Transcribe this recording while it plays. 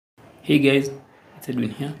Hey guys, it's Edwin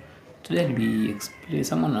here. Today I'll be explaining.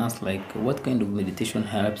 Someone asked what kind of meditation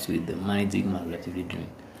helps with managing maladaptive daydreaming.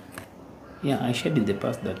 Yeah, I shared in the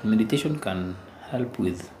past that meditation can help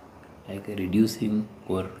with reducing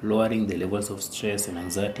or lowering the levels of stress and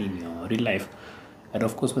anxiety in your real life. And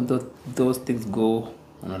of course, when those things go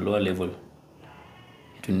on a lower level,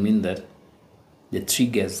 it will mean that the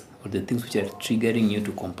triggers or the things which are triggering you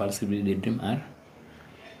to compulsively daydream are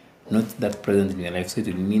not that present in your life. So it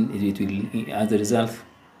will mean it will, as a result,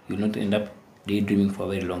 you will not end up daydreaming for a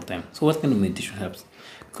very long time. So what kind of meditation helps?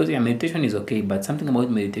 Because yeah, meditation is okay, but something about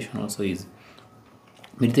meditation also is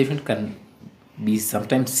meditation can be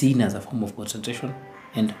sometimes seen as a form of concentration,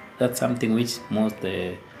 and that's something which most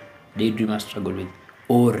daydreamers struggle with.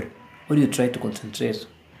 Or when you try to concentrate,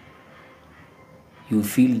 you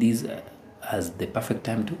feel this as the perfect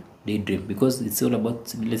time to daydream, because it's all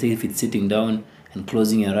about, let's say if it's sitting down and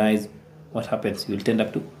closing your eyes, what happens? You will tend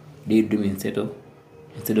up to daydream instead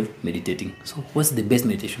of meditating. So what's the best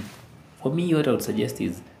meditation? For me, what I would suggest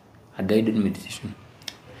is a guided meditation.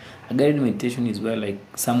 A guided meditation is where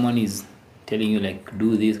someone is telling you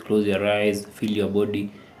do this, close your eyes, feel your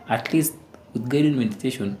body. At least with guided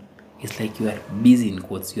meditation, it's like you are busy, in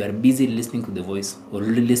quotes, you are busy listening to the voice or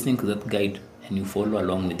really listening to that guide, and you follow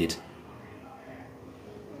along with it,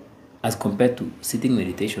 as compared to sitting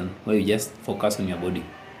meditation where you just focus on your body.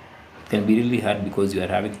 It can be really hard because you are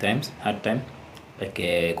having hard time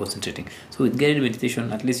concentrating. So with guided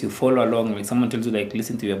meditation, at least you follow along. Like someone tells you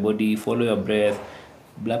listen to your body, follow your breath,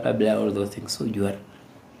 blah blah blah, all those things. So you are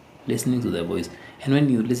listening to the voice, and when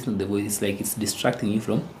you listen to the voice, it's like it's distracting you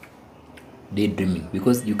from daydreaming,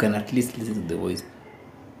 because you can at least listen to the voice.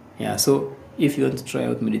 Yeah, so if you want to try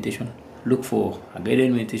out meditation, look for a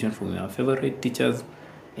guided meditation from your favorite teachers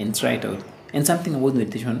and try it out. And something about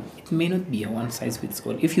meditation, it may not be a one size fits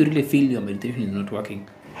all. If you really feel your meditation is not working,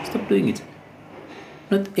 stop doing it.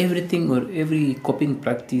 Not everything or every coping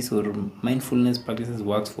practice or mindfulness practices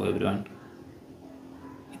works for everyone.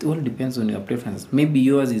 It all depends on your preference. Maybe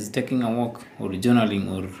yours is taking a walk or journaling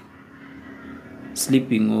or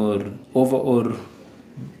sleeping or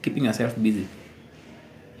keeping yourself busy.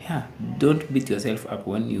 Yeah, don't beat yourself up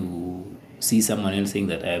when you see someone else saying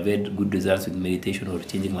that I have had good results with meditation or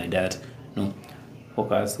changing my diet. No,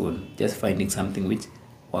 focus on just finding something which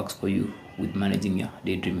works for you with managing your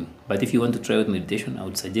daydreaming. But if you want to try out meditation, I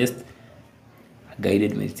would suggest a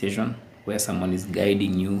guided meditation where someone is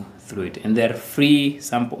guiding you through it. And there are free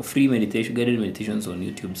meditation guided meditations on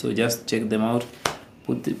YouTube. So just check them out,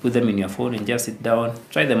 put them in your phone and just sit down,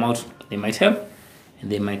 try them out. They might help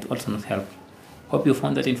and they might also not help. Hope you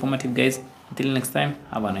found that informative, guys. Until next time,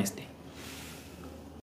 have a nice day.